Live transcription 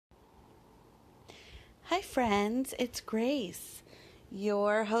Hi, friends. It's Grace,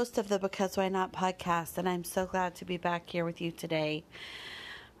 your host of the Because Why Not podcast, and I'm so glad to be back here with you today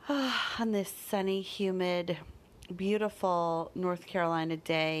on this sunny, humid, beautiful North Carolina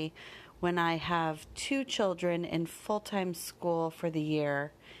day when I have two children in full-time school for the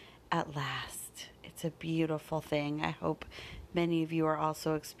year at last. It's a beautiful thing. I hope many of you are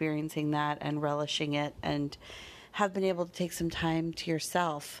also experiencing that and relishing it and have been able to take some time to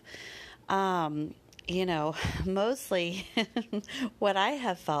yourself. Mostly what I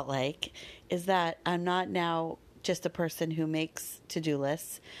have felt like is that I'm not now just a person who makes to-do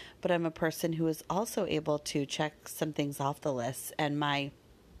lists, but I'm a person who is also able to check some things off the list. And my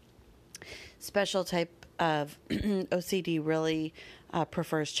special type of OCD really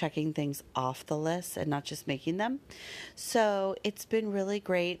prefers checking things off the list and not just making them. So it's been really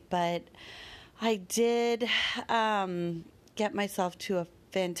great, but I did get myself to a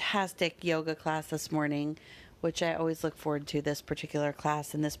fantastic yoga class this morning, which I always look forward to, this particular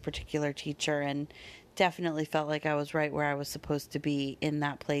class and this particular teacher, and definitely felt like I was right where I was supposed to be in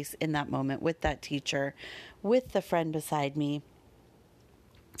that place, in that moment, with that teacher, with the friend beside me,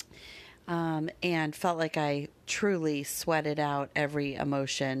 and felt like I truly sweated out every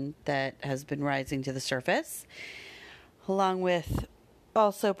emotion that has been rising to the surface, along with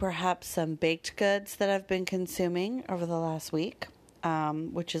also perhaps some baked goods that I've been consuming over the last week.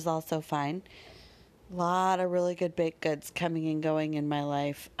 Which is also fine. A lot of really good baked goods coming and going in my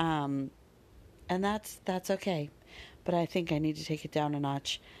life, and that's okay. But I think I need to take it down a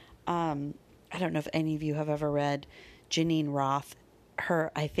notch. I don't know if any of you have ever read Janine Roth.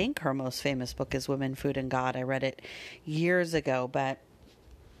 I think her most famous book is Women, Food, and God. I read it years ago, but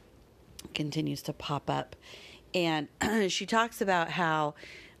it continues to pop up. And she talks about how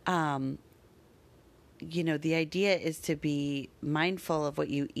the idea is to be mindful of what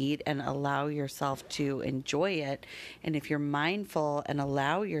you eat and allow yourself to enjoy it. And if you're mindful and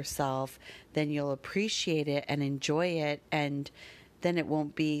allow yourself, then you'll appreciate it and enjoy it. And then it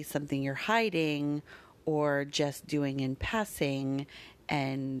won't be something you're hiding or just doing in passing.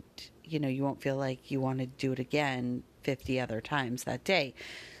 And, you won't feel like you want to do it again 50 other times that day.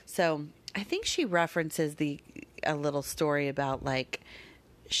 So I think she references a little story about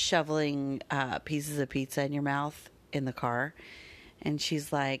shoveling pieces of pizza in your mouth in the car. And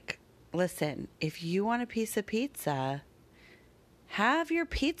she's like, listen, if you want a piece of pizza, have your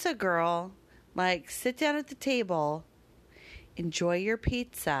pizza, girl. Sit down at the table, enjoy your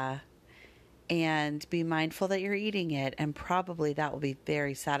pizza, and be mindful that you're eating it. And probably that will be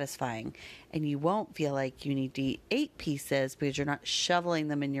very satisfying. And you won't feel like you need to eat 8 pieces because you're not shoveling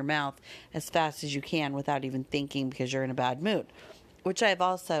them in your mouth as fast as you can without even thinking because you're in a bad mood, which I've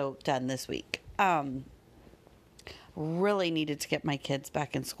also done this week. Really needed to get my kids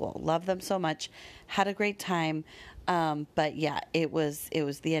back in school. Love them so much. Had a great time. But yeah, it was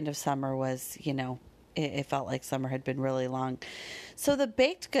the end of summer was, it felt like summer had been really long. So the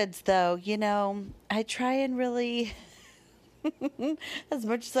baked goods though, I try and really, as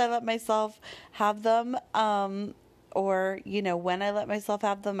much as I let myself have them, or, when I let myself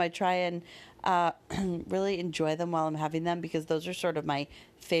have them, I try and really enjoy them while I'm having them, because those are sort of my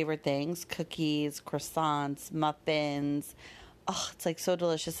favorite things. Cookies, croissants, muffins. Oh, it's so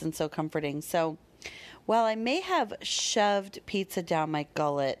delicious and so comforting. So while I may have shoved pizza down my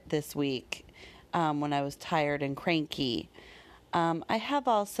gullet this week when I was tired and cranky, I have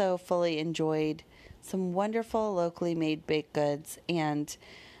also fully enjoyed some wonderful locally made baked goods, and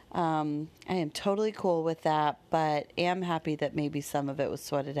I am totally cool with that, but am happy that maybe some of it was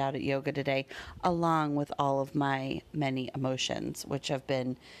sweated out at yoga today, along with all of my many emotions, which have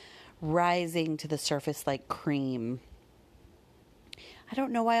been rising to the surface like cream. I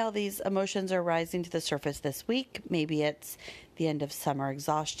don't know why all these emotions are rising to the surface this week. Maybe it's the end of summer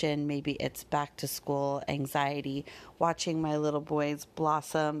exhaustion. Maybe it's back to school anxiety, watching my little boys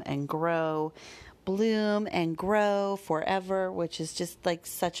blossom and grow, bloom and grow forever, which is just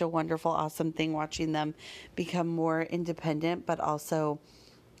such a wonderful, awesome thing, watching them become more independent, but also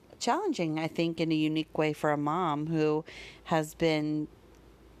challenging, I think, in a unique way for a mom who has been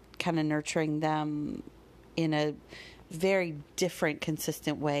kind of nurturing them in a very different,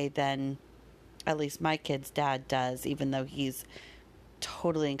 consistent way than at least my kid's dad does, even though he's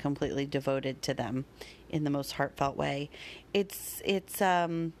totally and completely devoted to them in the most heartfelt way. It's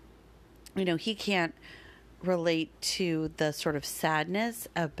he can't relate to the sort of sadness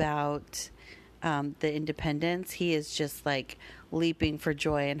about the independence. He is just leaping for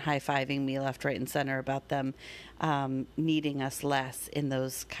joy and high-fiving me left, right, and center about them needing us less in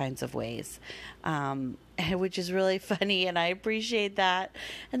those kinds of ways, which is really funny, and I appreciate that.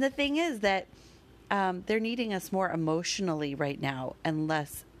 And the thing is that they're needing us more emotionally right now and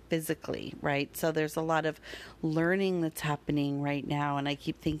less physically, right? So there's a lot of learning that's happening right now. And I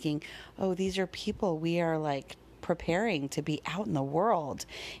keep thinking, oh, these are people we are like preparing to be out in the world.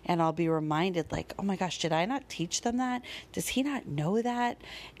 And I'll be reminded like, oh my gosh, did I not teach them that? Does he not know that?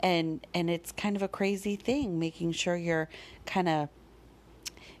 And it's kind of a crazy thing, making sure you're kind of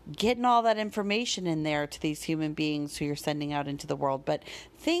getting all that information in there to these human beings who you're sending out into the world. But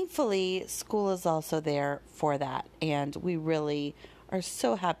thankfully, school is also there for that. And we really are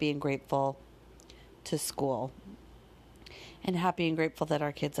so happy and grateful to school, and happy and grateful that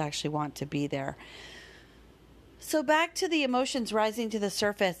our kids actually want to be there. So back to the emotions rising to the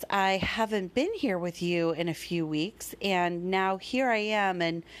surface. I haven't been here with you in a few weeks, and now here I am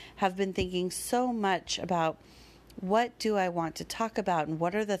and have been thinking so much about what do I want to talk about, and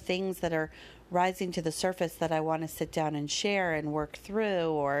what are the things that are rising to the surface that I want to sit down and share and work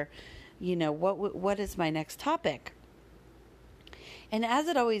through, or, you know, what is my next topic? And as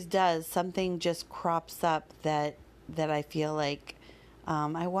it always does, something just crops up that I feel like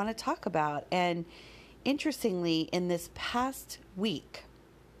I want to talk about. And interestingly, in this past week,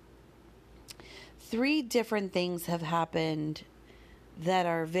 3 different things have happened that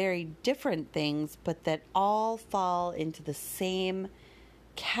are very different things, but that all fall into the same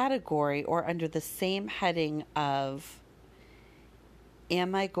category or under the same heading of,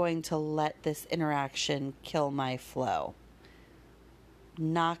 am I going to let this interaction kill my flow,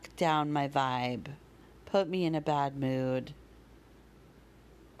 knock down my vibe, put me in a bad mood?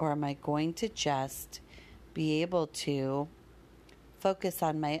 Or am I going to just be able to focus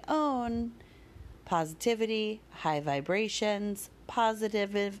on my own positivity, high vibrations,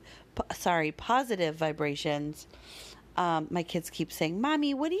 positive vibrations? My kids keep saying,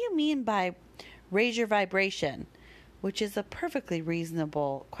 Mommy, what do you mean by raise your vibration? Which is a perfectly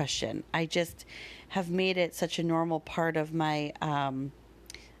reasonable question. I just have made it such a normal part of my,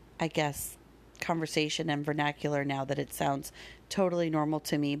 conversation and vernacular now that it sounds totally normal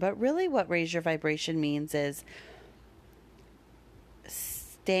to me. But really what raise your vibration means is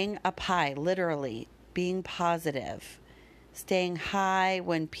staying up high, literally, being positive, staying high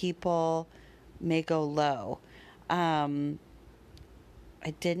when people may go low. I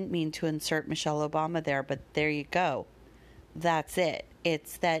didn't mean to insert Michelle Obama there, but there you go. That's it.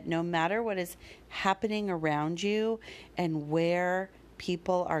 It's that no matter what is happening around you and where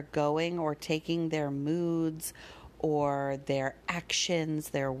people are going or taking their moods or their actions,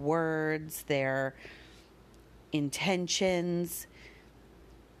 their words, their intentions,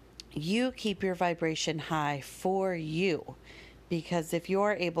 you keep your vibration high for you. Because if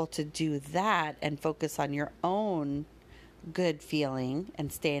you're able to do that and focus on your own good feeling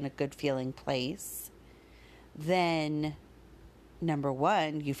and stay in a good feeling place, then number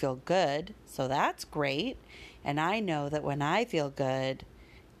one, you feel good. So that's great. And I know that when I feel good,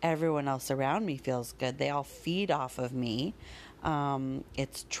 everyone else around me feels good. They all feed off of me.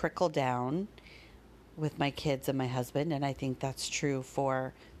 It's trickle down with my kids and my husband. And I think that's true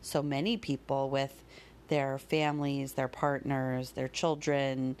for so many people with their families, their partners, their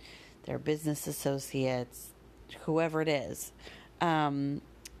children, their business associates, whoever it is.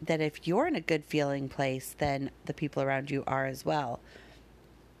 That if you're in a good feeling place, then the people around you are as well.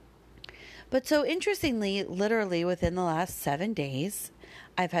 But so interestingly, literally within the last 7 days,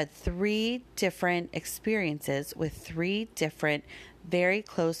 I've had 3 different experiences with 3 different very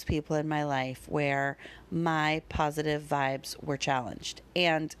close people in my life where my positive vibes were challenged.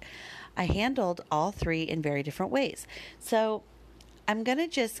 And I handled all 3 in very different ways. So I'm going to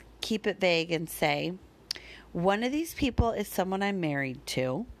just keep it vague and say, one of these people is someone I'm married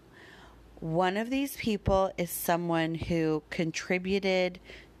to. One of these people is someone who contributed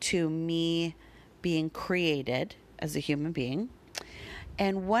to me being created as a human being.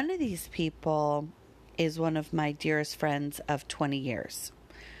 And one of these people is one of my dearest friends of 20 years,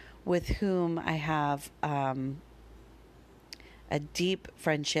 with whom I have a deep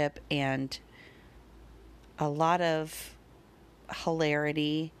friendship and a lot of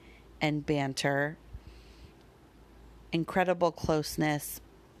hilarity and banter, incredible closeness,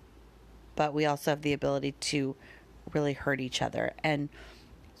 but we also have the ability to really hurt each other and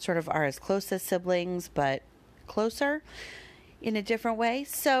sort of are as close as siblings, but closer in a different way.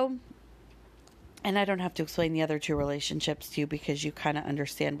 So, and I don't have to explain the other 2 relationships to you because you kind of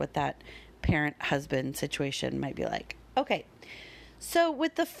understand what that parent-husband situation might be like. Okay, so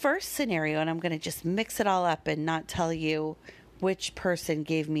with the first scenario, and I'm going to just mix it all up and not tell you which person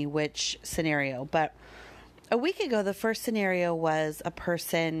gave me which scenario, but a week ago, the first scenario was a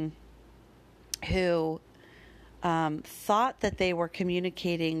person who thought that they were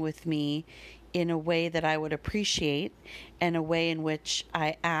communicating with me in a way that I would appreciate, and a way in which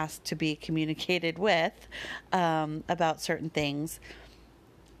I asked to be communicated with about certain things.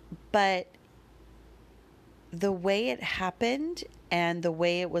 But the way it happened and the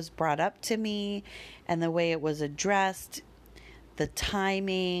way it was brought up to me and the way it was addressed, the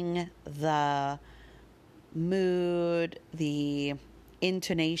timing, the mood, the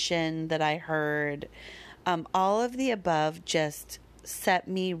intonation that I heard, all of the above just set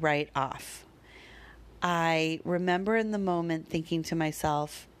me right off. I remember in the moment thinking to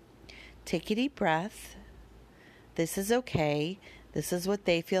myself, take a deep breath. This is okay. This is what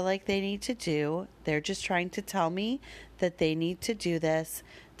they feel like they need to do. They're just trying to tell me that they need to do this.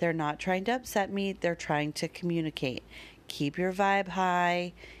 They're not trying to upset me. They're trying to communicate. Keep your vibe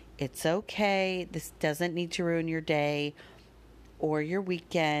high. It's okay. This doesn't need to ruin your day or your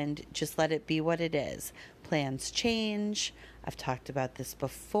weekend. Just let it be what it is. Plans change. I've talked about this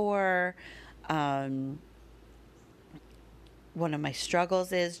before. One of my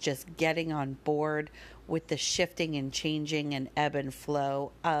struggles is just getting on board with the shifting and changing and ebb and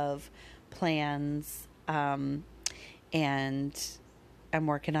flow of plans. And I'm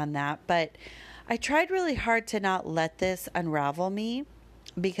working on that. But I tried really hard to not let this unravel me,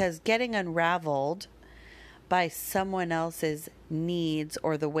 because getting unraveled by someone else's needs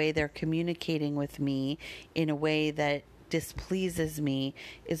or the way they're communicating with me in a way that displeases me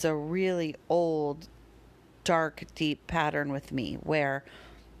is a really old, dark, deep pattern with me, where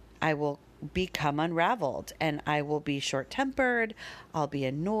I will become unraveled and I will be short-tempered, I'll be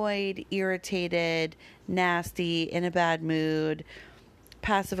annoyed, irritated, nasty, in a bad mood,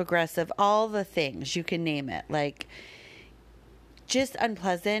 passive-aggressive, all the things, you can name it, like just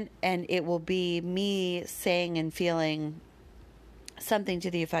unpleasant. And it will be me saying and feeling something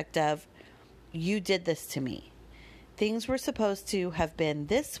to the effect of, you did this to me. Things were supposed to have been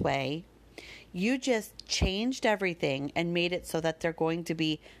this way. You just changed everything and made it so that they're going to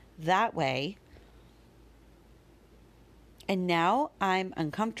be that way. And now I'm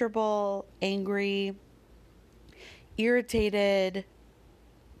uncomfortable, angry, irritated,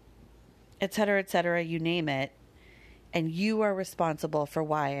 etc., you name it. And you are responsible for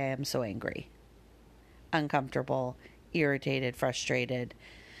why I am so angry, uncomfortable, irritated, frustrated,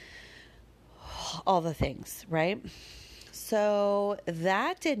 all the things, right? So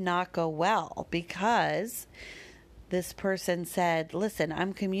that did not go well, because this person said, listen,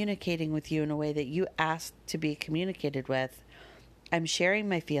 I'm communicating with you in a way that you asked to be communicated with. I'm sharing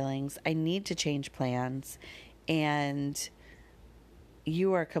my feelings. I need to change plans. And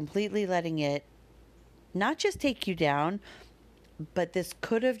you are completely letting it not just take you down, but this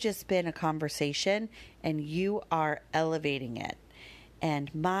could have just been a conversation and you are elevating it.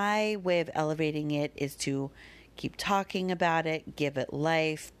 And my way of elevating it is to keep talking about it, give it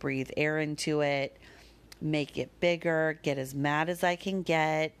life, breathe air into it, make it bigger, get as mad as I can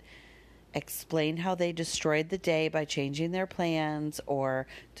get, explain how they destroyed the day by changing their plans or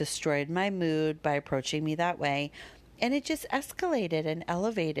destroyed my mood by approaching me that way. And it just escalated and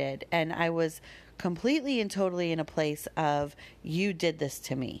elevated. And I was completely and totally in a place of, you did this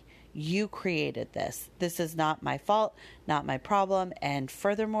to me. You created this. This is not my fault, not my problem. And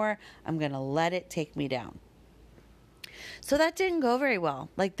furthermore, I'm going to let it take me down. So that didn't go very well.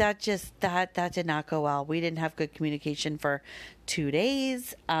 Like that did not go well. We didn't have good communication for 2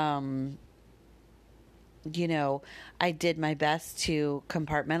 days. I did my best to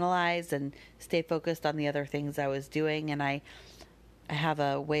compartmentalize and stay focused on the other things I was doing. And I have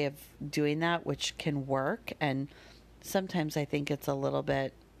a way of doing that, which can work. And sometimes I think it's a little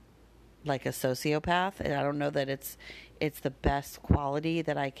bit like a sociopath. And I don't know that it's the best quality,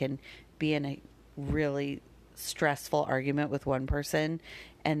 that I can be in a really stressful argument with one person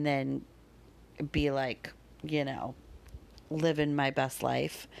and then be like, living my best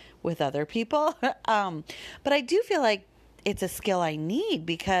life with other people. But I do feel like it's a skill I need,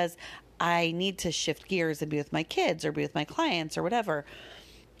 because I need to shift gears and be with my kids or be with my clients or whatever.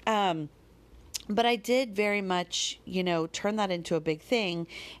 But I did very much, turn that into a big thing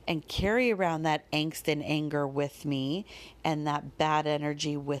and carry around that angst and anger with me and that bad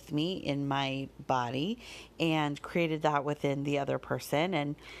energy with me in my body, and created that within the other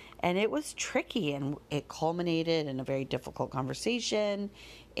person. And it was tricky, and it culminated in a very difficult conversation.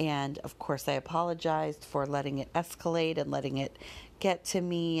 And of course, I apologized for letting it escalate and letting it get to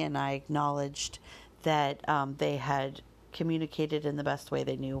me. And I acknowledged that they had communicated in the best way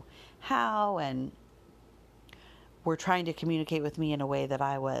they knew how, and were trying to communicate with me in a way that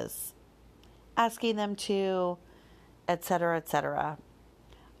I was asking them to, etc.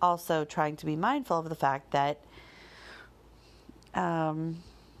 Also trying to be mindful of the fact that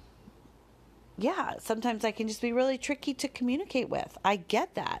yeah, sometimes I can just be really tricky to communicate with. I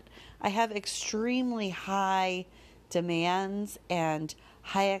get that. I have extremely high demands and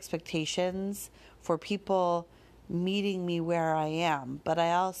high expectations for people meeting me where I am. But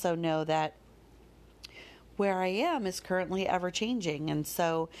I also know that where I am is currently ever changing. And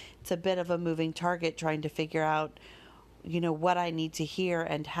so it's a bit of a moving target trying to figure out, what I need to hear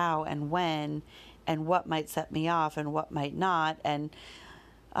and how and when and what might set me off and what might not. And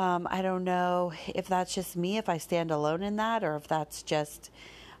I don't know if that's just me, if I stand alone in that, or if that's just,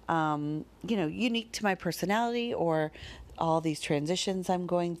 unique to my personality or all these transitions I'm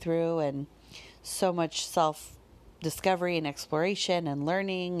going through and so much self discovery and exploration and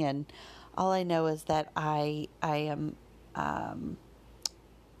learning. And all I know is that I am,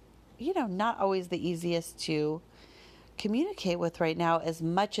 not always the easiest to communicate with right now, as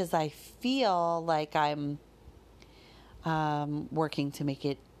much as I feel like I'm working to make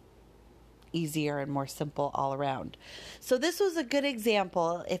it easier and more simple all around. So this was a good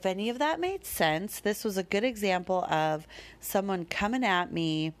example. If any of that made sense, this was a good example of someone coming at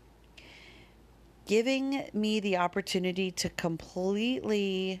me, giving me the opportunity to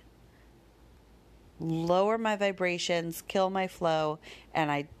completely lower my vibrations, kill my flow,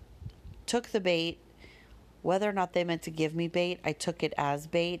 and I took the bait. Whether or not they meant to give me bait, I took it as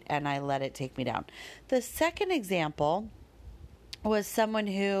bait and I let it take me down. The second example was someone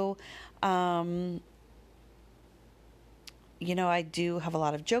who, I do have a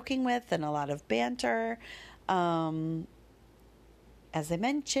lot of joking with and a lot of banter, as I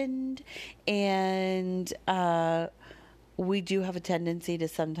mentioned, and we do have a tendency to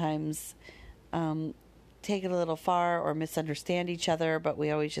sometimes take it a little far or misunderstand each other, but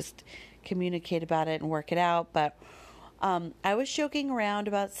we always just communicate about it and work it out. But I was joking around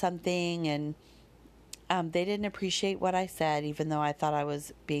about something, and they didn't appreciate what I said, even though I thought I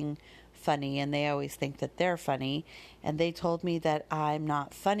was being funny, and they always think that they're funny. And they told me that I'm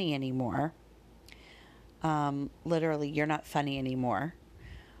not funny anymore. Literally, you're not funny anymore,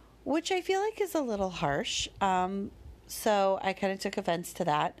 which I feel like is a little harsh. So I kind of took offense to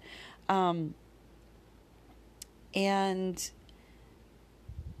that. And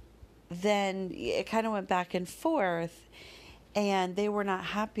then it kind of went back and forth, and they were not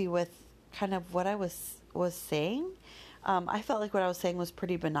happy with kind of what I was saying. I felt like what I was saying was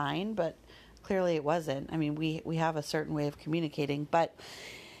pretty benign, but clearly it wasn't. I mean, we have a certain way of communicating, but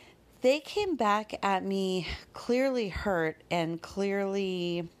they came back at me clearly hurt and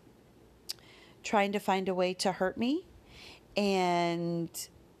clearly trying to find a way to hurt me, and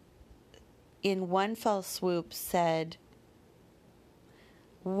in one fell swoop said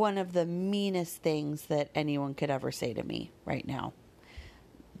one of the meanest things that anyone could ever say to me right now.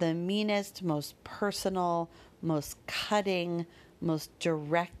 The meanest, most personal, most cutting, most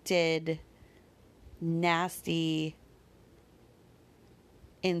directed, nasty,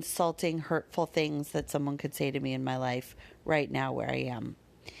 insulting, hurtful things that someone could say to me in my life right now where I am.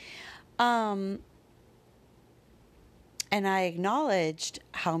 And I acknowledged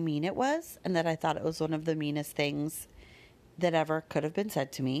how mean it was, and that I thought it was one of the meanest things that ever could have been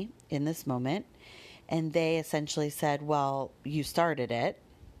said to me in this moment. And they essentially said, well, you started it.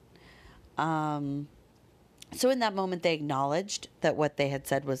 So in that moment, they acknowledged that what they had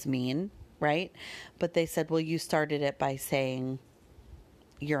said was mean, right? But they said, well, you started it by saying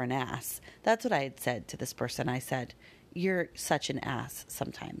you're an ass. That's what I had said to this person. I said, you're such an ass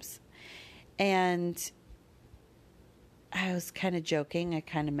sometimes. And I was kind of joking. I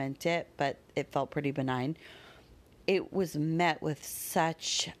kind of meant it, but it felt pretty benign. It was met with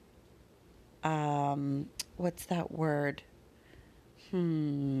such, what's that word? I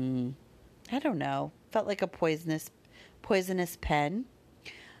don't know. Felt like a poisonous pen.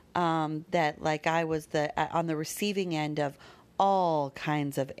 That like I was on the receiving end of all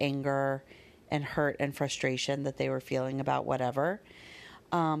kinds of anger and hurt and frustration that they were feeling about whatever.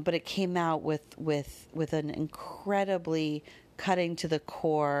 But it came out with an incredibly cutting to the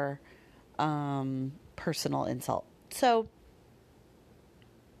core personal insult. So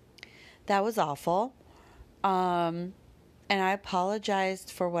that was awful. And I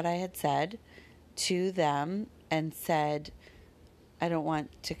apologized for what I had said to them and said, I don't want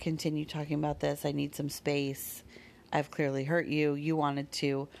to continue talking about this. I need some space. I've clearly hurt you. You wanted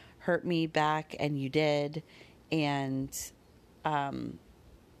to hurt me back, and you did. And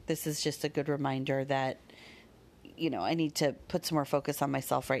this is just a good reminder that, I need to put some more focus on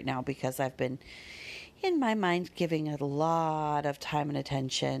myself right now, because I've been, in my mind, giving a lot of time and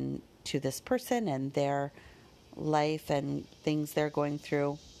attention to this person and their life and things they're going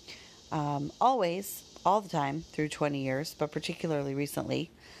through. Always, all the time, through 20 years, but particularly recently.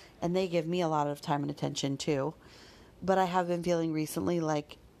 and they give me a lot of time and attention too. But I have been feeling recently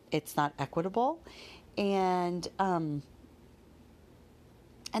like it's not equitable, and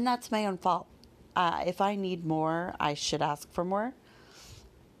that's my own fault. If I need more, I should ask for more.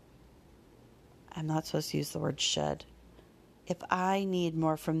 I'm not supposed to use the word should. If I need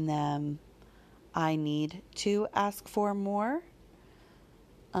more from them, I need to ask for more.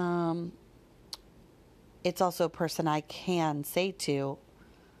 It's also a person I can say to,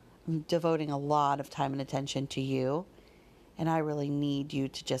 I'm devoting a lot of time and attention to you, and I really need you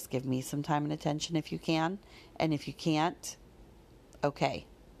to just give me some time and attention if you can. And if you can't, okay.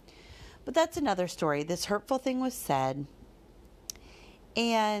 But that's another story. This hurtful thing was said,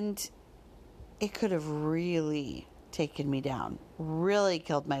 and it could have really taken me down, really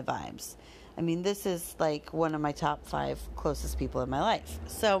killed my vibes. I mean, this is like one of my top 5 closest people in my life.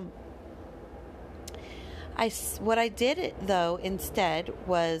 So what I did though instead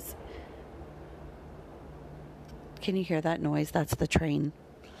was, can you hear that noise? That's the train.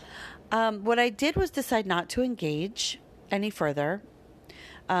 What I did was decide not to engage any further.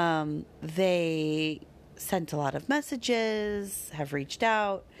 They sent a lot of messages, have reached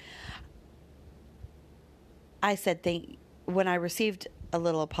out. I said when I received a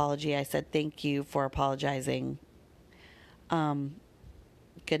little apology, I said thank you for apologizing.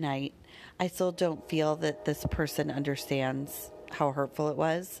 Good night. I still don't feel that this person understands how hurtful it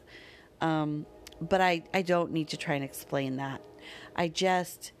was. But I don't need to try and explain that. I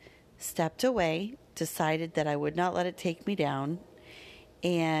just stepped away, decided that I would not let it take me down,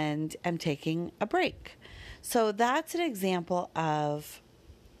 and am taking a break. So that's an example of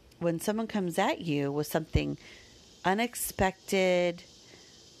when someone comes at you with something unexpected.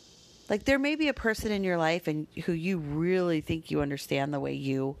 Like there may be a person in your life and who you really think you understand the way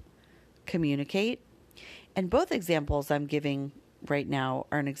you communicate. And both examples I'm giving right now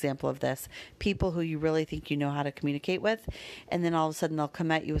are an example of this. People who you really think you know how to communicate with, and then all of a sudden they'll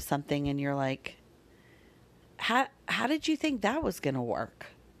come at you with something and you're like, how did you think that was going to work?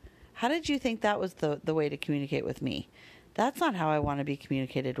 How did you think that was the way to communicate with me? That's not how I want to be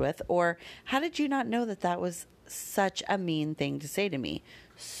communicated with. Or how did you not know that was such a mean thing to say to me?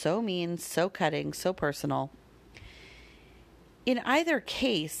 So mean, so cutting, so personal. In either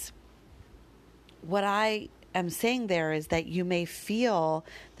case, what I am saying there is that you may feel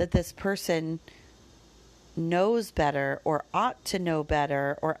that this person knows better or ought to know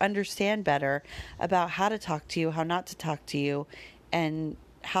better or understand better about how to talk to you, how not to talk to you, and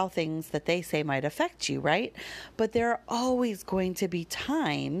how things that they say might affect you, right? But there are always going to be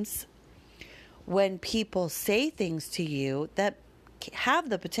times when people say things to you that have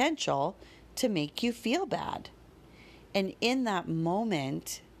the potential to make you feel bad. And in that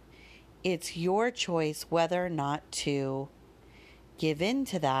moment, it's your choice whether or not to give in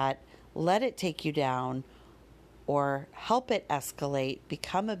to that, let it take you down, or help it escalate,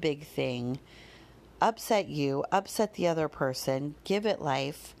 become a big thing, upset you, upset the other person, give it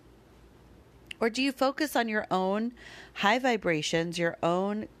life. Or do you focus on your own high vibrations, your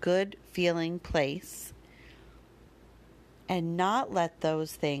own good feeling place, and not let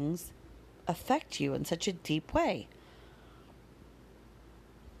those things affect you in such a deep way?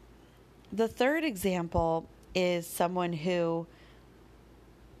 The third example is someone who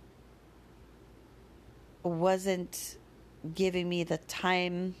wasn't giving me the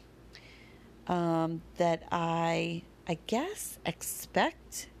time that I guess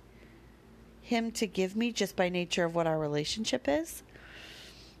expect him to give me just by nature of what our relationship is.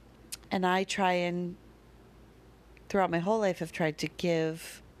 And I try and throughout my whole life have tried to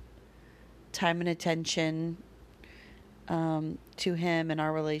give time and attention to him and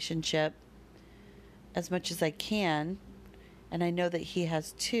our relationship as much as I can. And I know that he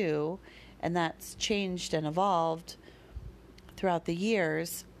has too, and that's changed and evolved throughout the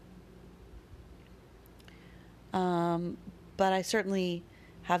years. But I certainly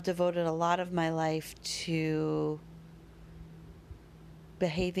have devoted a lot of my life to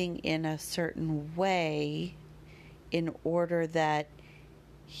behaving in a certain way in order that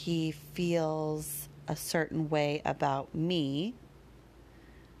he feels a certain way about me,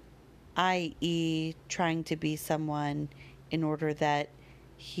 i.e., trying to be someone in order that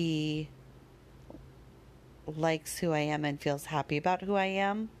he likes who I am and feels happy about who I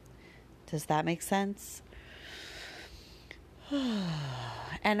am. Does that make sense?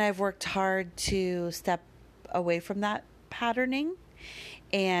 And I've worked hard to step away from that patterning,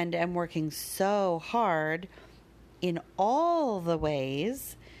 and am working so hard in all the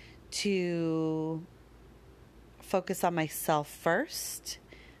ways to focus on myself first,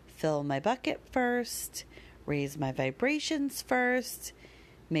 fill my bucket first, raise my vibrations first,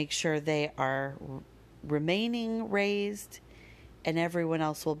 make sure they are remaining raised, and everyone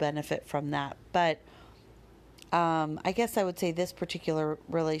else will benefit from that. But I guess I would say this particular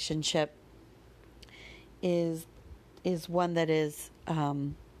relationship is one that is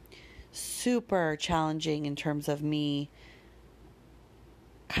super challenging in terms of me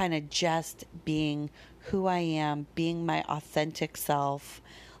kind of just being who I am, being my authentic self,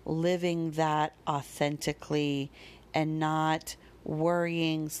 living that authentically, and not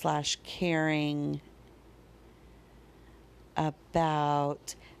worrying / caring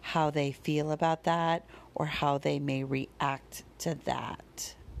about how they feel about that or how they may react to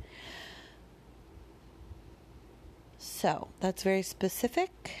that. So that's very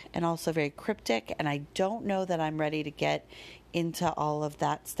specific and also very cryptic, and I don't know that I'm ready to get into all of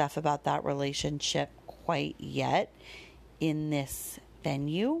that stuff about that relationship quite yet in this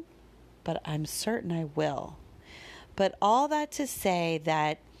venue, but I'm certain I will. But all that to say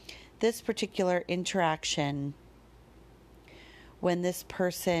that this particular interaction, when this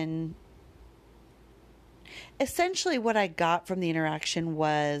person, essentially what I got from the interaction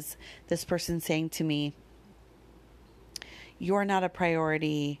was this person saying to me, "You're not a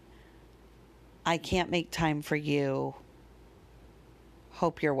priority. I can't make time for you.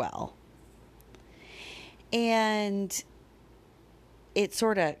 Hope you're well." And it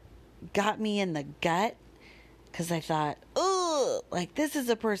sort of got me in the gut because I thought, oh, like this is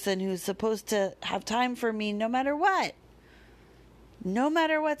a person who's supposed to have time for me no matter what. No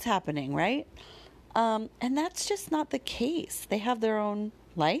matter what's happening, right? And that's just not the case. They have their own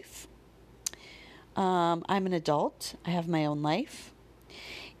life. I'm an adult. I have my own life.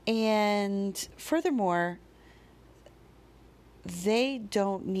 And furthermore, they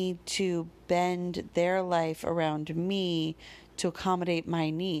don't need to bend their life around me to accommodate my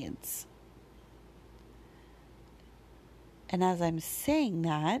needs. And as I'm saying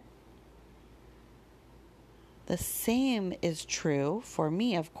that, the same is true for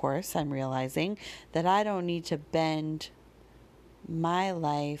me, of course. I'm realizing that I don't need to bend my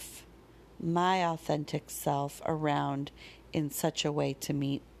life, my authentic self around in such a way to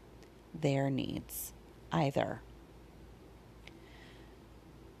meet their needs either.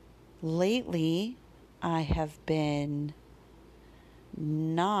 Lately, I have been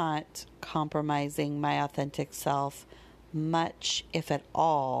not compromising my authentic self much, if at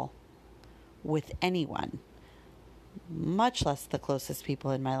all, with anyone, much less the closest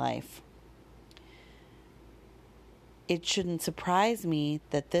people in my life. It shouldn't surprise me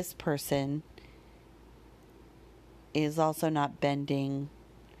that this person is also not bending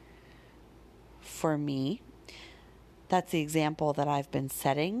for me. That's the example that I've been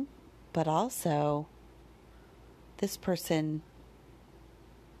setting. But also, this person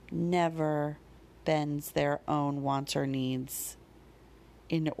never bends their own wants or needs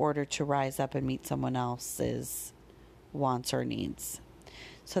in order to rise up and meet someone else's wants or needs.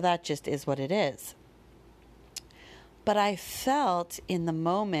 So that just is what it is. But I felt in the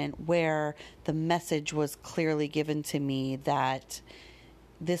moment where the message was clearly given to me that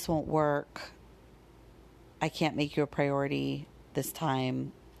this won't work, I can't make you a priority this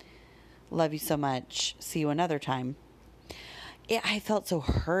time, love you so much, see you another time. I felt so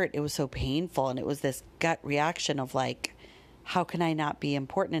hurt. It was so painful. And it was this gut reaction of like, how can I not be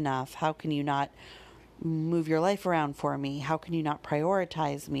important enough? How can you not move your life around for me? How can you not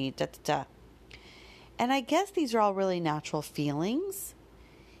prioritize me? Da, da, da. And I guess these are all really natural feelings.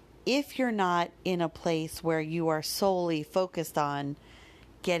 If you're not in a place where you are solely focused on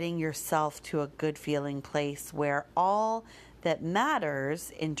getting yourself to a good feeling place where all that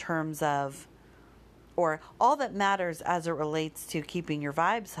matters in terms of, or all that matters as it relates to keeping your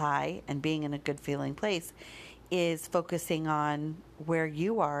vibes high and being in a good feeling place is focusing on where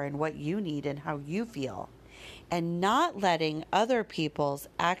you are and what you need and how you feel, and not letting other people's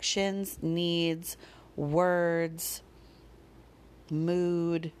actions, needs, words,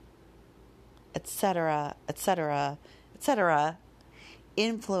 mood, etc., etc., etc.,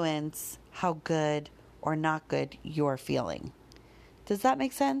 influence how good or not good you're feeling. Does that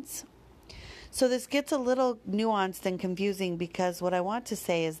make sense? So this gets a little nuanced and confusing because what I want to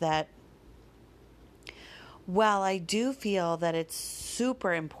say is that while I do feel that it's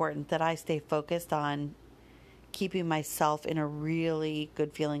super important that I stay focused on keeping myself in a really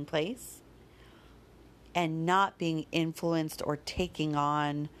good feeling place and not being influenced or taking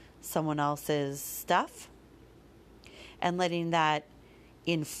on someone else's stuff and letting that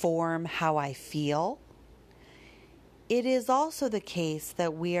inform how I feel, it is also the case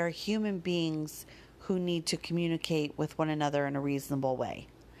that we are human beings who need to communicate with one another in a reasonable way.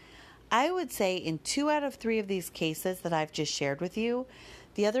 I would say in 2 out of 3 of these cases that I've just shared with you,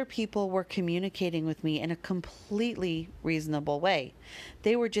 The other people were communicating with me in a completely reasonable way.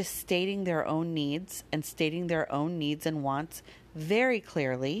 They were just stating their own needs and stating their own needs and wants very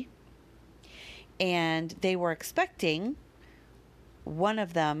clearly. And they were expecting, one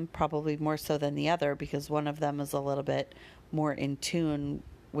of them probably more so than the other, because one of them is a little bit more in tune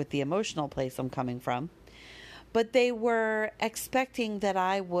with the emotional place I'm coming from. But they were expecting that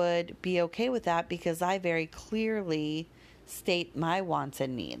I would be okay with that because I very clearly state my wants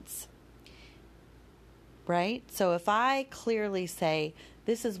and needs. Right? So if I clearly say,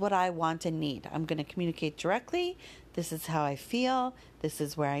 this is what I want and need, I'm going to communicate directly, this is how I feel, this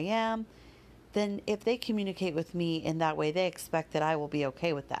is where I am, then if they communicate with me in that way, they expect that I will be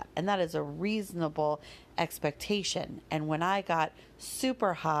okay with that. And that is a reasonable expectation. And when I got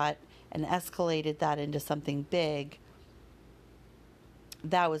super hot and escalated that into something big,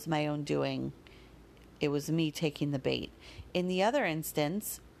 that was my own doing. It was me taking the bait. In the other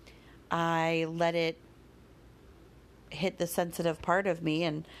instance, I let it hit the sensitive part of me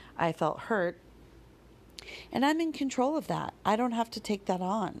and I felt hurt. And I'm in control of that. I don't have to take that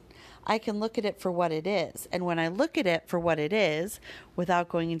on. I can look at it for what it is. And when I look at it for what it is, without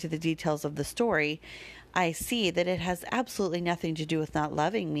going into the details of the story, I see that it has absolutely nothing to do with not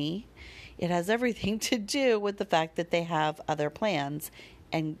loving me. It has everything to do with the fact that they have other plans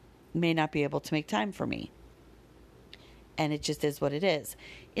and may not be able to make time for me. And it just is what it is.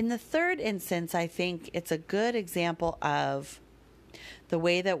 In the third instance, I think it's a good example of the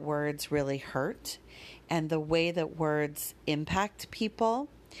way that words really hurt and the way that words impact people.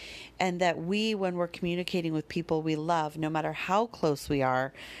 And that we, when we're communicating with people we love, no matter how close we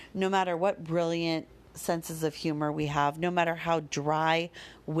are, no matter what brilliant senses of humor we have, no matter how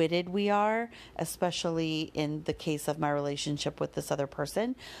dry-witted we are, especially in the case of my relationship with this other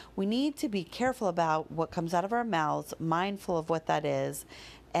person, we need to be careful about what comes out of our mouths, mindful of what that is,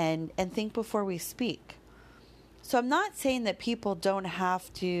 and think before we speak. So I'm not saying that people don't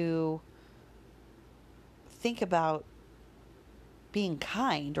have to think about being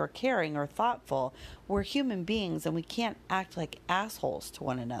kind or caring or thoughtful. We're human beings and we can't act like assholes to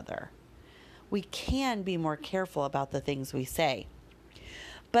one another. We can be more careful about the things we say.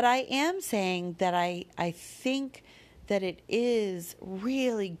 But I am saying that I think that it is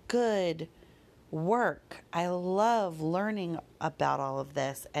really good work. I love learning about all of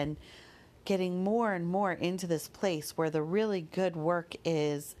this and getting more and more into this place where the really good work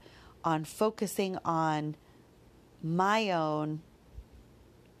is on focusing on my own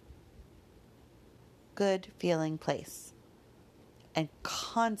good feeling place and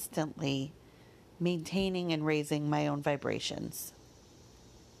constantly maintaining and raising my own vibrations.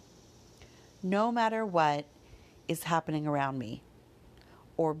 No matter what is happening around me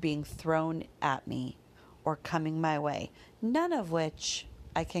or being thrown at me or coming my way, none of which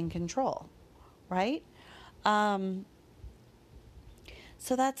I can control, right? So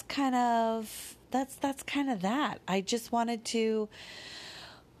that's kind of that. I just wanted to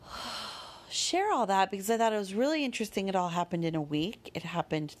share all that because I thought it was really interesting. It all happened in a week. It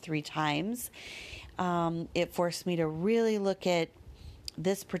happened 3 times. It forced me to really look at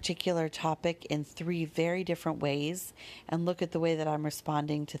this particular topic in 3 very different ways and look at the way that I'm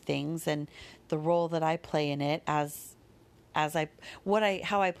responding to things and the role that I play in it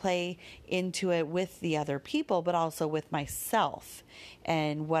how I play into it with the other people, but also with myself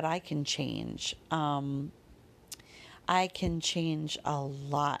and what I can change. I can change a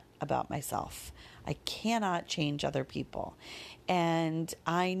lot about myself. I cannot change other people. And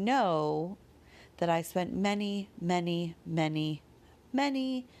I know that I spent many, many, many,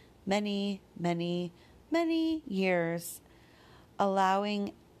 many, many, many, many years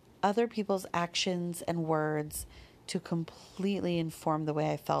allowing other people's actions and words to completely inform the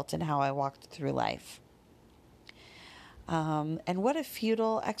way I felt and how I walked through life. And what a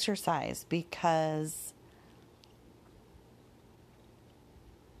futile exercise, because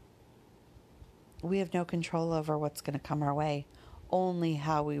we have no control over what's going to come our way, only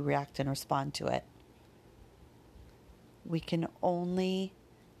how we react and respond to it. We can only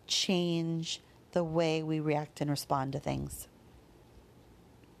change the way we react and respond to things.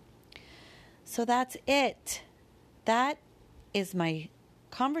 So that's it. That is my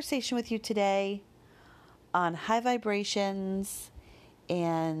conversation with you today on high vibrations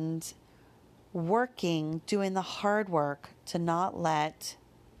and doing the hard work to not let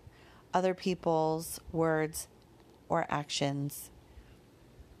other people's words or actions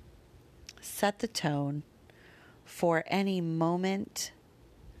set the tone for any moment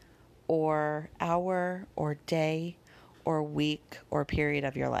or hour or day or week or period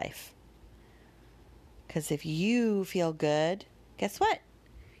of your life. Because if you feel good, guess what?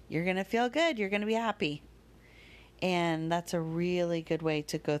 you're going to feel good. You're going to be happy. And that's a really good way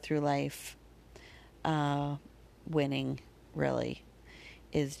to go through life, winning, really,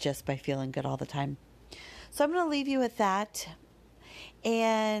 is just by feeling good all the time. So I'm going to leave you with that.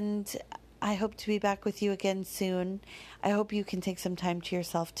 And I hope to be back with you again soon. I hope you can take some time to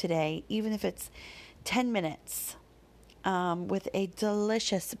yourself today, even if it's 10 minutes, with a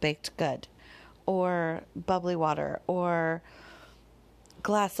delicious baked good or bubbly water or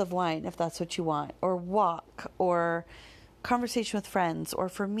glass of wine if that's what you want, or walk, or conversation with friends, or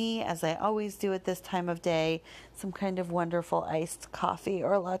for me, as I always do at this time of day, some kind of wonderful iced coffee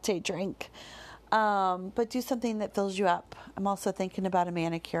or latte drink. But do something that fills you up. I'm also thinking about a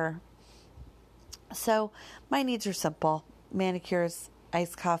manicure. So my needs are simple: manicures,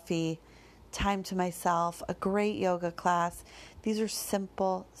 iced coffee, time to myself, a great yoga class. These are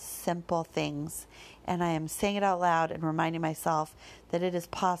simple, simple things. And I am saying it out loud and reminding myself that it is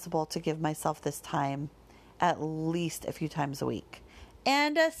possible to give myself this time at least a few times a week.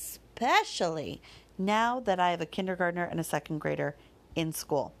 And especially now that I have a kindergartner and a second grader in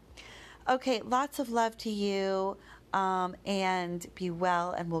school. Okay, lots of love to you, and be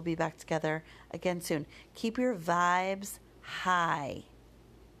well, and we'll be back together again soon. Keep your vibes high.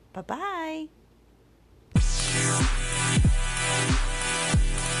 Bye-bye.